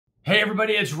Hey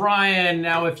everybody, it's Ryan.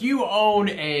 Now, if you own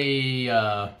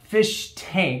a fish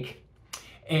tank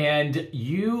and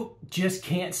you just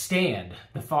can't stand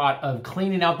the thought of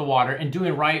cleaning out the water and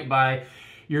doing right by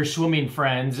your swimming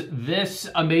friends, this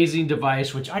amazing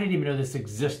device, which I didn't even know this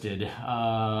existed,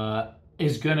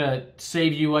 is gonna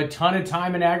save you a ton of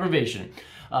time and aggravation.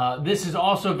 This is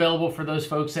also available for those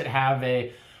folks that have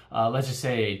a, let's just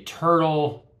say a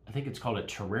turtle, I think it's called a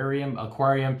terrarium,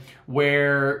 aquarium,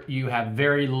 where you have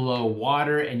very low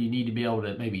water and you need to be able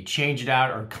to maybe change it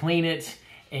out or clean it.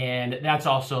 And that's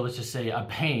also, let's just say, a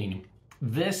pain.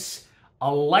 This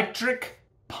electric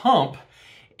pump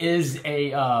is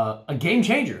a game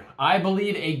changer. I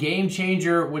believe a game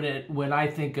changer when I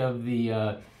think of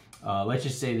the, let's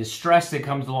just say the stress that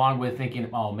comes along with thinking,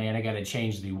 oh man, I gotta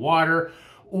change the water,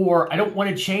 or I don't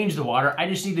wanna change the water, I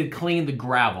just need to clean the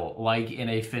gravel like in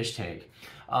a fish tank.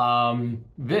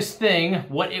 This thing,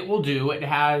 what it will do, it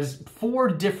has 4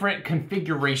 different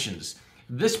configurations.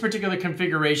 This particular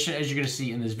configuration, as you're gonna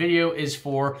see in this video, is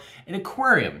for an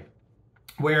aquarium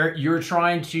where you're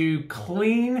trying to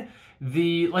clean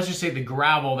the, let's just say the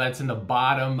gravel that's in the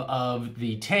bottom of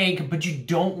the tank, but you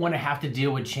don't wanna have to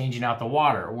deal with changing out the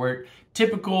water. Where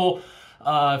typical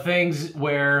things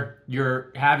where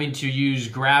you're having to use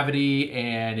gravity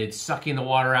and it's sucking the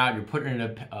water out, you're putting it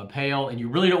in a pail, and you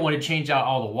really don't want to change out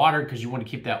all the water because you want to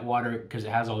keep that water because it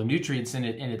has all the nutrients in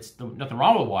it and it's nothing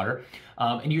wrong with water,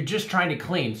 and you're just trying to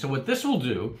clean. So what this will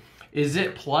do is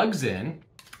it plugs in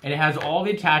and it has all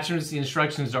the attachments. The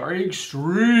instructions are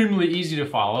extremely easy to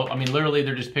follow. I mean, literally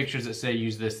they're just pictures that say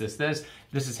use this, this, this.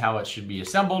 This is how it should be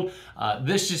assembled.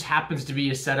 This just happens to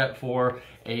be a setup for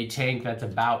a tank that's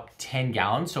about 10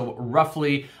 gallons, so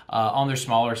roughly on their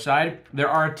smaller side. There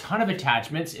are a ton of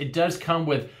attachments. It does come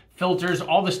with filters.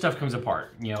 All this stuff comes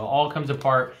apart. You know, all comes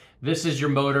apart. This is your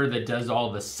motor that does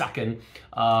all the sucking,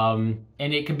 and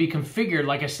it can be configured.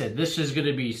 Like I said, this is going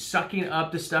to be sucking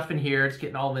up the stuff in here. It's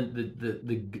getting all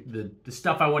the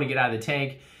stuff I want to get out of the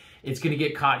tank. It's going to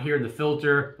get caught here in the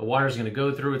filter. The water is going to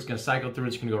go through. It's going to cycle through.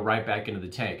 It's going to go right back into the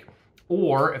tank.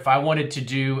 Or if I wanted to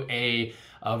do a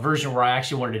version where I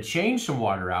actually wanted to change some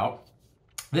water out,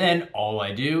 then all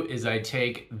I do is I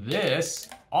take this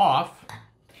off,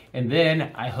 and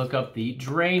then I hook up the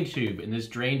drain tube, and this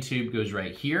drain tube goes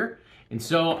right here. And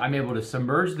so I'm able to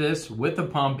submerge this with the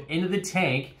pump into the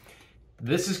tank.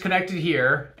 This is connected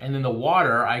here, and then the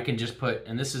water I can just put,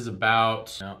 and this is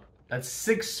about, that's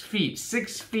 6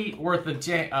 feet worth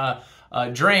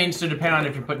of drain. So depending on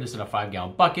if you're putting this in a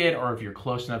 5-gallon bucket or if you're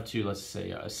close enough to, let's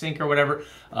say, a sink or whatever,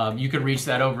 you can reach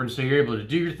that over. And so you're able to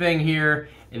do your thing here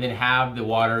and then have the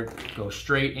water go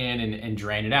straight in and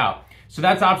drain it out. So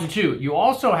that's option 2. You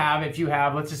also have, if you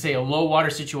have, let's just say a low water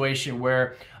situation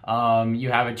where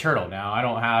you have a turtle. Now, I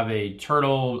don't have a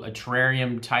turtle, a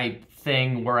terrarium type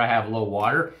thing where I have low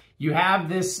water. You have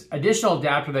this additional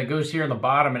adapter that goes here on the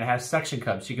bottom and it has suction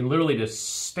cups. You can literally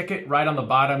just stick it right on the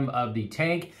bottom of the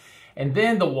tank, and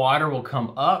then the water will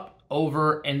come up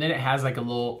over, and then it has like a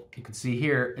little, you can see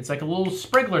here, it's like a little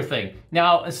sprinkler thing.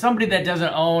 Now, as somebody that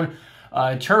doesn't own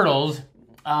turtles,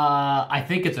 I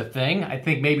think it's a thing. I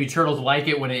think maybe turtles like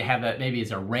it when they have that, maybe it's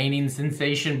a raining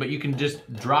sensation, but you can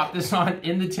just drop this on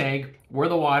in the tank where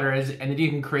the water is, and then you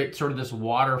can create sort of this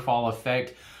waterfall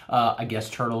effect. I guess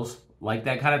turtles like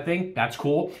that kind of thing. That's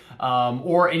cool.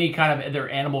 Or any kind of other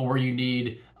animal where you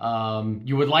need,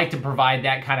 you would like to provide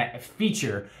that kind of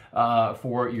feature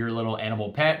for your little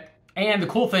animal pet. And the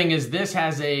cool thing is this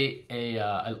has a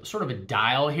sort of a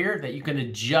dial here that you can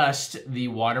adjust the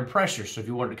water pressure. So if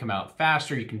you want it to come out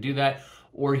faster, you can do that,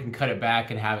 or you can cut it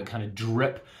back and have it kind of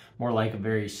drip, more like a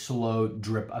very slow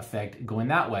drip effect going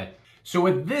that way. So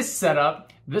with this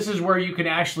setup, this is where you can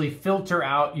actually filter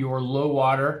out your low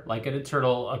water, like at a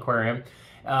turtle aquarium,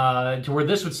 to where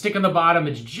this would stick on the bottom.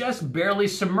 It's just barely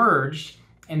submerged,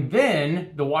 and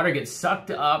then the water gets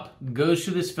sucked up, goes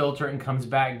through this filter, and comes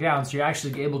back down. So you're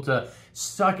actually able to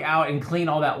suck out and clean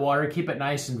all that water, keep it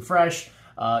nice and fresh,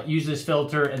 use this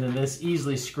filter, and then this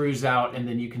easily screws out, and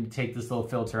then you can take this little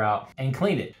filter out and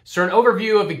clean it. So an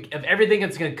overview of everything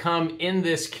that's gonna come in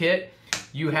this kit.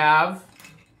 You have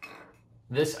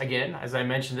this, again, as I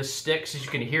mentioned, this sticks, as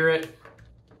you can hear it.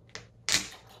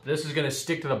 This is gonna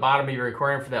stick to the bottom of your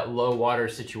aquarium for that low water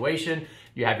situation.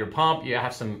 You have your pump, you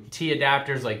have some T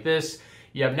adapters like this.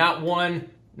 You have not 1,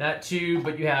 not 2,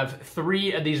 but you have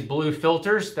 3 of these blue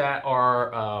filters that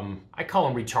are, I call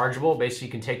them rechargeable. Basically,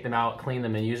 you can take them out, clean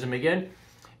them, and use them again.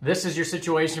 This is your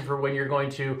situation for when you're going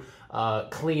to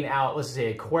clean out, let's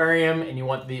say, aquarium, and you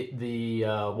want the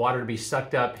water to be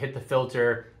sucked up, hit the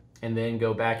filter, and then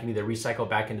go back and either recycle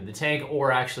back into the tank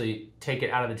or actually take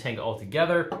it out of the tank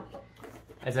altogether.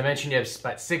 As I mentioned, you have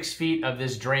about 6 feet of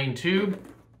this drain tube.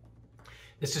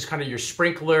 This is kind of your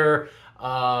sprinkler,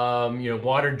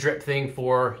 water drip thing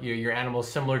for your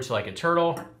animals, similar to like a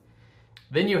turtle.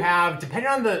 Then you have,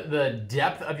 depending on the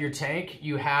depth of your tank,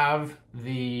 you have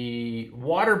the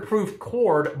waterproof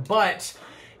cord, but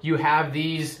you have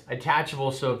these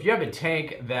attachable. So if you have a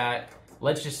tank that,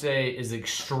 let's just say, is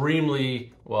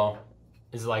extremely,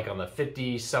 is like on the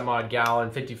 50 some odd gallon,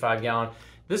 55 gallon,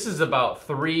 this is about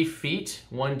 3 feet,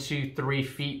 1, 2, 3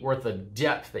 feet worth of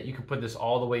depth that you can put this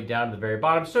all the way down to the very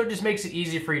bottom. So it just makes it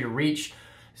easy for you to reach.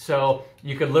 So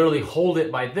you can literally hold it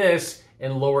by this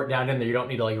and lower it down in there. You don't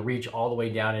need to like reach all the way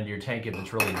down into your tank if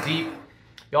it's really deep.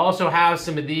 You also have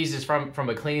some of these is from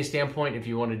a cleaning standpoint. If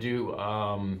you want to do,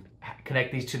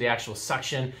 connect these to the actual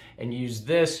suction and use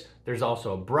this. There's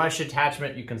also a brush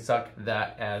attachment. You can suck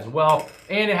that as well.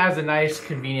 And it has a nice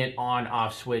convenient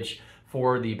on-off switch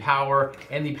for the power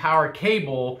and the power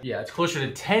cable. Yeah, it's closer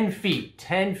to 10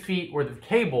 feet worth of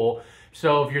cable.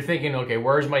 So if you're thinking, okay,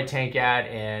 where's my tank at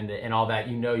and all that,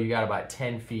 you got about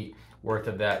 10 feet worth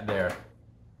of that there.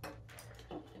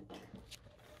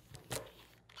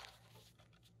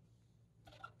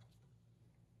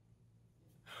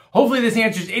 Hopefully this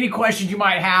answers any questions you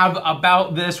might have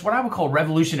about this, what I would call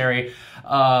revolutionary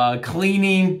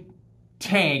cleaning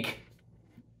tank.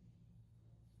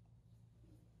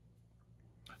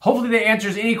 Hopefully that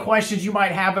answers any questions you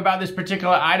might have about this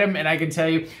particular item, and I can tell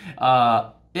you,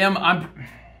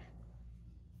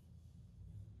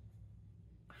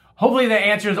 hopefully that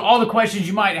answers all the questions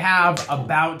you might have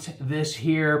about this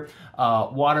here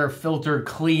water filter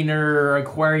cleaner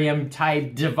aquarium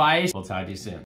type device. We'll talk to you soon.